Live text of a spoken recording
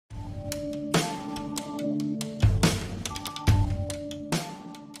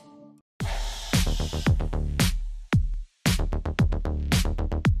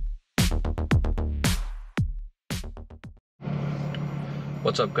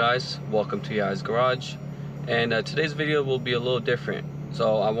What's up guys, welcome to Yai's Garage, and today's video will be a little different.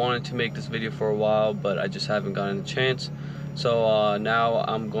 So I wanted to make this video for a while, but I just haven't gotten a chance. So now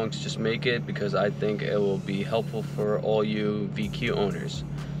I'm going to just make it because I think it will be helpful for all you VQ owners.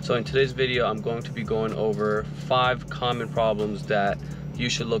 So in today's video I'm going to be going over 5 common problems that you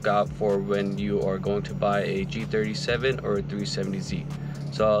should look out for when you are going to buy a G37 or a 370Z.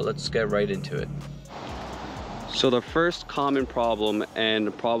 So let's get right into it. So the first common problem,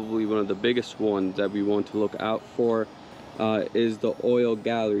 and probably one of the biggest ones that we want to look out for, is the oil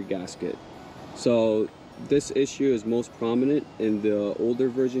gallery gasket. So this issue is most prominent in the older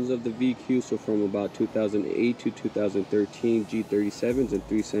versions of the VQ, so from about 2008 to 2013, G37s and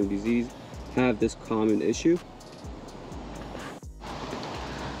 370Zs have this common issue.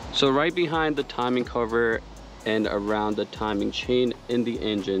 So right behind the timing cover and around the timing chain in the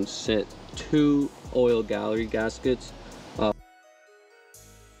engine sit 2 oil gallery gaskets.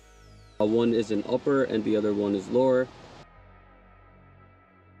 One is an upper and the other one is lower.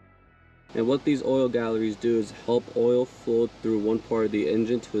 And what these oil galleries do is help oil flow through one part of the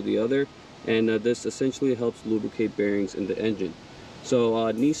engine to the other, and this essentially helps lubricate bearings in the engine. So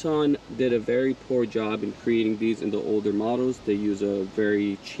Nissan did a very poor job in creating these in the older models. They use a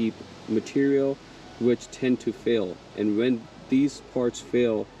very cheap material which tend to fail, and when these parts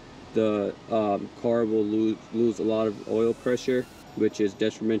fail, the car will lose a lot of oil pressure, which is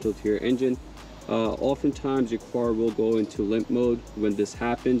detrimental to your engine. Oftentimes your car will go into limp mode when this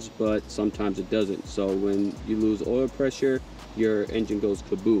happens, but sometimes it doesn't. So when you lose oil pressure, your engine goes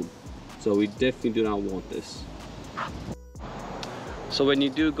kaboom. So we definitely do not want this. So when you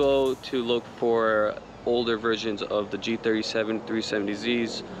do go to look for older versions of the G37,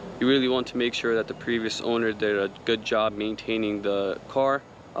 370Zs, you really want to make sure that the previous owner did a good job maintaining the car,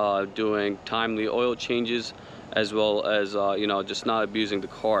 doing timely oil changes, as well as just not abusing the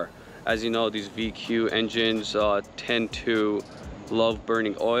car. As you know, these VQ engines tend to love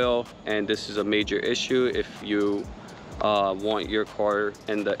burning oil, and this is a major issue if you want your car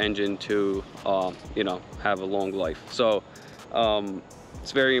and the engine to have a long life. So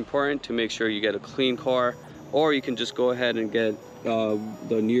it's very important to make sure you get a clean car, or you can just go ahead and get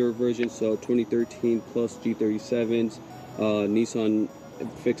the newer version, so 2013 plus G37s. Nissan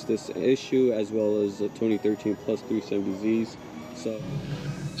fixed this issue, as well as the 2013 plus 370Zs.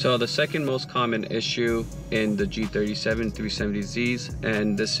 So the second most common issue in the G37 370Zs,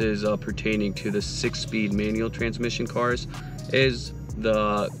 and this is pertaining to the 6-speed manual transmission cars, is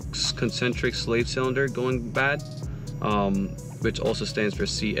the concentric slave cylinder going bad, which also stands for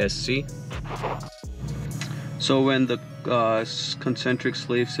CSC. So when the concentric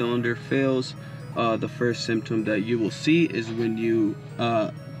slave cylinder fails, the first symptom that you will see is when you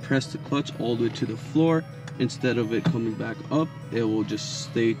press the clutch all the way to the floor. Instead of it coming back up, it will just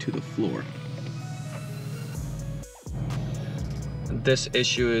stay to the floor. This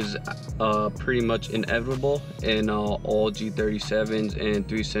issue is pretty much inevitable in all G37s and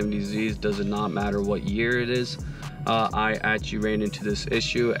 370Zs. Does it not matter what year it is. I actually ran into this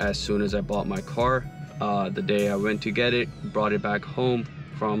issue as soon as I bought my car. The day I went to get it, brought it back home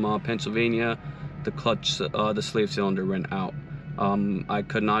from Pennsylvania, the clutch, the slave cylinder went out. I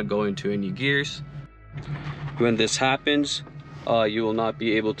could not go into any gears. When this happens, you will not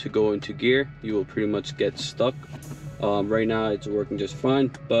be able to go into gear. You will pretty much get stuck. Right now it's working just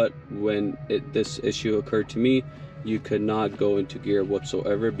fine, but when this issue occurred to me, you could not go into gear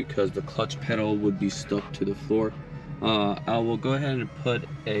whatsoever because the clutch pedal would be stuck to the floor. I will go ahead and put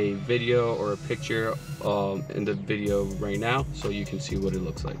a video or a picture in the video right now so you can see what it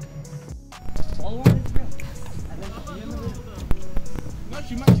looks like.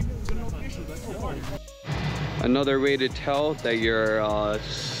 Another way to tell that your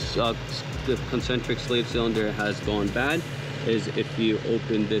the concentric slave cylinder has gone bad is if you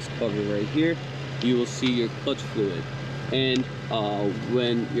open this cover right here, you will see your clutch fluid. And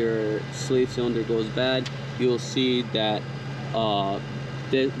when your slave cylinder goes bad, you will see that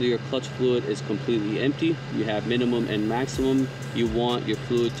your clutch fluid is completely empty. You have minimum and maximum. You want your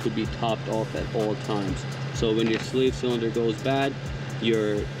fluid to be topped off at all times. So when your slave cylinder goes bad,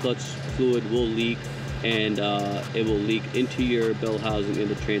 your clutch fluid will leak, and it will leak into your bell housing in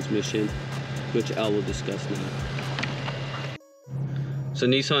the transmission, which I will discuss now. So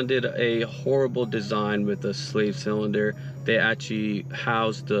Nissan did a horrible design with the slave cylinder. They actually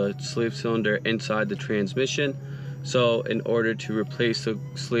housed the slave cylinder inside the transmission. So in order to replace the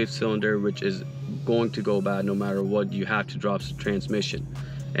slave cylinder, which is going to go bad no matter what, you have to drop the transmission.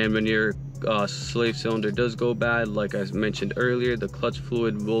 And when your slave cylinder does go bad, like I mentioned earlier, the clutch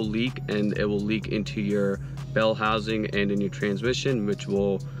fluid will leak, and it will leak into your bell housing and in your transmission, which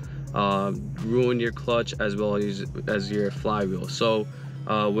will ruin your clutch as well as your flywheel. So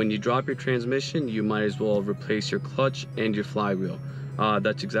when you drop your transmission, you might as well replace your clutch and your flywheel.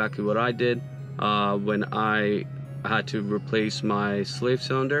 That's exactly what I did. When I had to replace my slave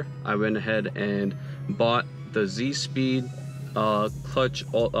cylinder, I went ahead and bought the Z-Speed clutch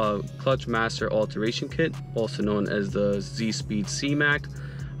master alteration kit, also known as the Z-Speed C-Mac.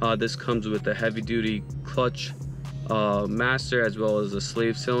 This comes with a heavy-duty clutch master as well as a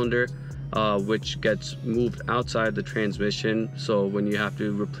slave cylinder, which gets moved outside the transmission, so when you have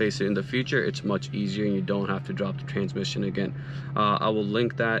to replace it in the future, it's much easier and you don't have to drop the transmission again. I will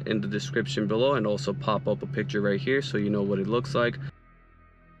link that in the description below and also pop up a picture right here so you know what it looks like.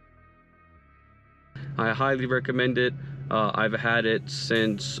 I highly recommend it. I've had it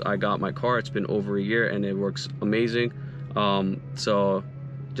since I got my car. It's been over a year and it works amazing. So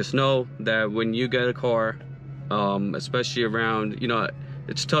just know that when you get a car, especially around,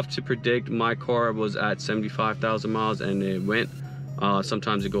 it's tough to predict. My car was at 75,000 miles and it went.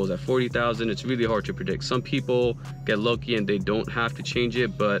 Sometimes it goes at 40,000. It's really hard to predict. Some people get lucky and they don't have to change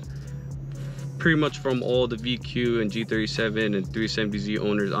it, but pretty much from all the VQ and G37 and 370Z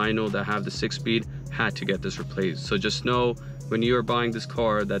owners I know that have the 6-speed had to get this replaced. So just know when you are buying this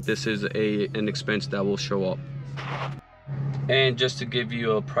car that this is an expense that will show up. And just to give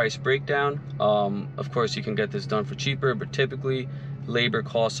you a price breakdown, of course you can get this done for cheaper, but typically labor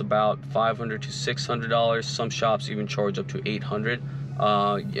costs about $500 to $600. Some shops even charge up to $800.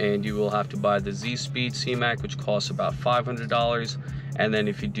 And you will have to buy the Z-Speed C-Mac, which costs about $500. And then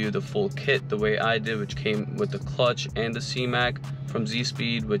if you do the full kit the way I did, which came with the clutch and the C-Mac from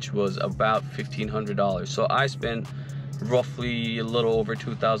Z-Speed, which was about $1,500. So I spent roughly a little over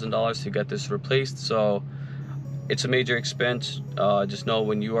 $2,000 to get this replaced. So it's a major expense. Just know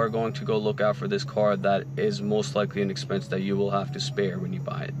when you are going to go look out for this car, that is most likely an expense that you will have to spare when you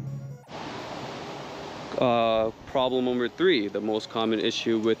buy it. Problem number 3, the most common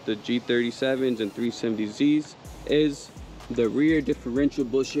issue with the G37s and 370Zs is the rear differential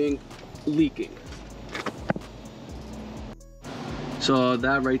bushing leaking. So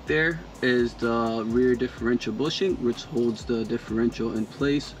that right there is the rear differential bushing, which holds the differential in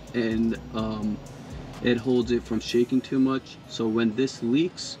place, and it holds it from shaking too much. So when this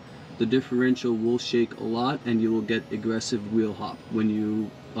leaks, the differential will shake a lot and you will get aggressive wheel hop when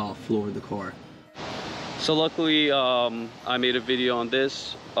you floor the car. So luckily I made a video on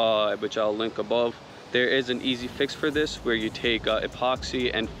this, which I'll link above. There is an easy fix for this where you take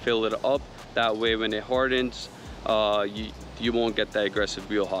epoxy and fill it up. That way when it hardens, you won't get that aggressive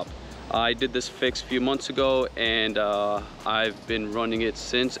wheel hop. I did this fix a few months ago and I've been running it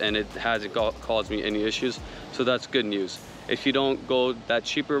since, and it hasn't caused me any issues, so that's good news. If you don't go that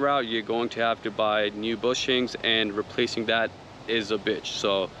cheaper route, you're going to have to buy new bushings, and replacing that is a bitch.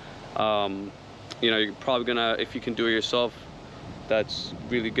 So you're probably gonna, if you can do it yourself, that's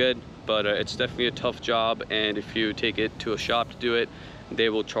really good, but it's definitely a tough job, and if you take it to a shop to do it, they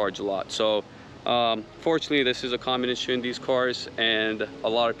will charge a lot. So fortunately, this is a common issue in these cars, and a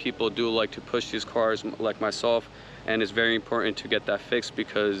lot of people do like to push these cars like myself, and it's very important to get that fixed,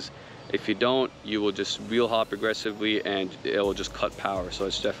 because if you don't, you will just wheel hop aggressively and it will just cut power. So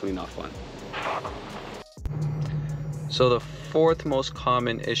it's definitely not fun. So the 4th most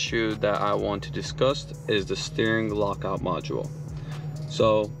common issue that I want to discuss is the steering lockout module.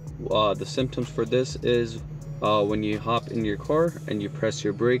 So the symptoms for this is when you hop in your car and you press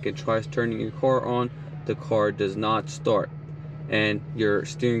your brake and try turning your car on, the car does not start and your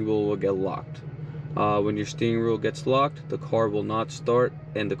steering wheel will get locked. When your steering wheel gets locked, the car will not start,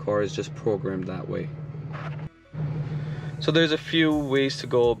 and the car is just programmed that way. So there's a few ways to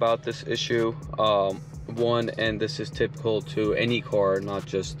go about this issue. One, and this is typical to any car, not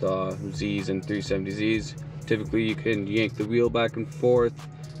just Zs and 370Zs, typically you can yank the wheel back and forth.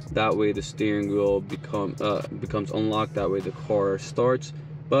 That way the steering wheel becomes unlocked, that way the car starts.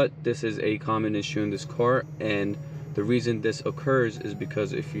 But this is a common issue in this car, and the reason this occurs is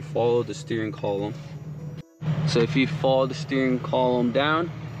because if you follow the steering column,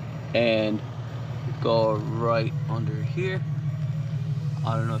 down and go right under here,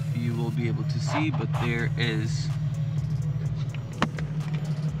 I don't know if you will be able to see, but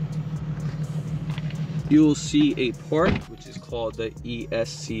you will see a part which is called the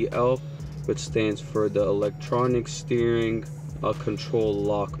ESCL, which stands for the electronic steering control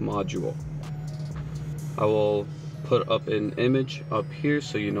lock module. I will put up an image up here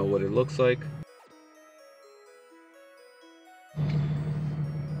so you know what it looks like.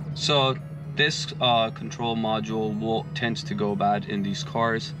 So this control module tends to go bad in these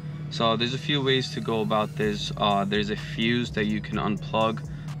cars. So there's a few ways to go about this. There's a fuse that you can unplug,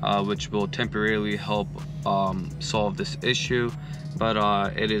 which will temporarily help solve this issue, but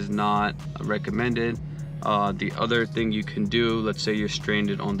it is not recommended. The other thing you can do, let's say you're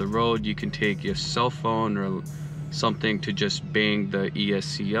stranded on the road, you can take your cell phone or something to just bang the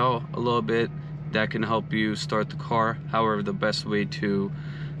ESCL a little bit. That can help you start the car. However, the best way to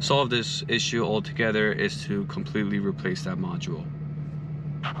solve this issue altogether is to completely replace that module.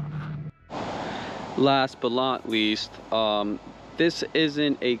 Last but not least, this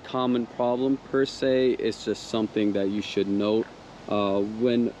isn't a common problem per se. It's just something that you should note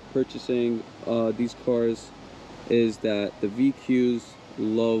when purchasing these cars, is that the VQs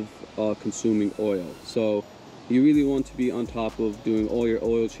love consuming oil. So you really want to be on top of doing all your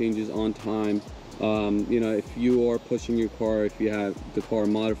oil changes on time. You know, if you are pushing your car, if you have the car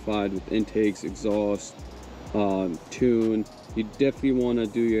modified with intakes, exhaust, tune, you definitely want to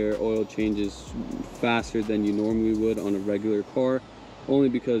do your oil changes faster than you normally would on a regular car, only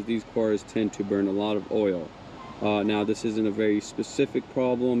because these cars tend to burn a lot of oil. Now, this isn't a very specific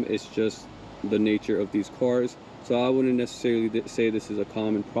problem, it's just the nature of these cars. So I wouldn't necessarily say this is a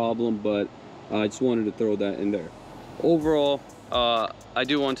common problem, but I just wanted to throw that in there. Overall, I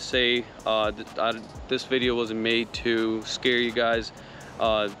do want to say this video wasn't made to scare you guys.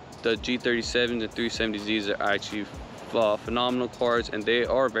 The G37s and 370Zs are actually phenomenal cars, and they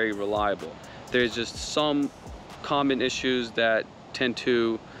are very reliable. There's just some common issues that tend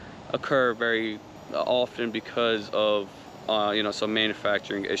to occur very often because of you know, some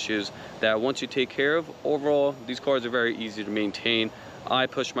manufacturing issues that once you take care of, overall these cars are very easy to maintain. I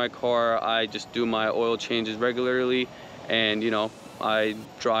push my car, I just do my oil changes regularly, and you know, I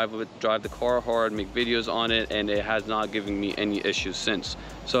drive the car hard, make videos on it, and it has not given me any issues since.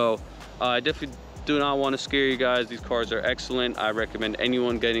 So I definitely do not want to scare you guys. These cars are excellent. I recommend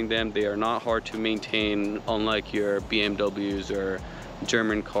anyone getting them. They are not hard to maintain, unlike your BMWs or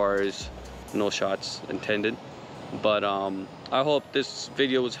German cars. No shots intended. But I hope this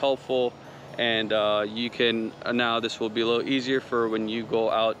video was helpful, and you can now, this will be a little easier for when you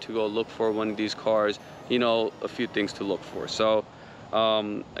go out to go look for one of these cars, you know, a few things to look for. So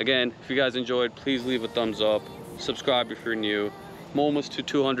again, if you guys enjoyed, please leave a thumbs up, subscribe if you're new. I'm almost to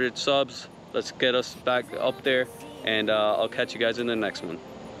 200 subs. Let's get us back up there, and I'll catch you guys in the next one.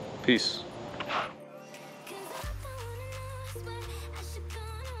 Peace.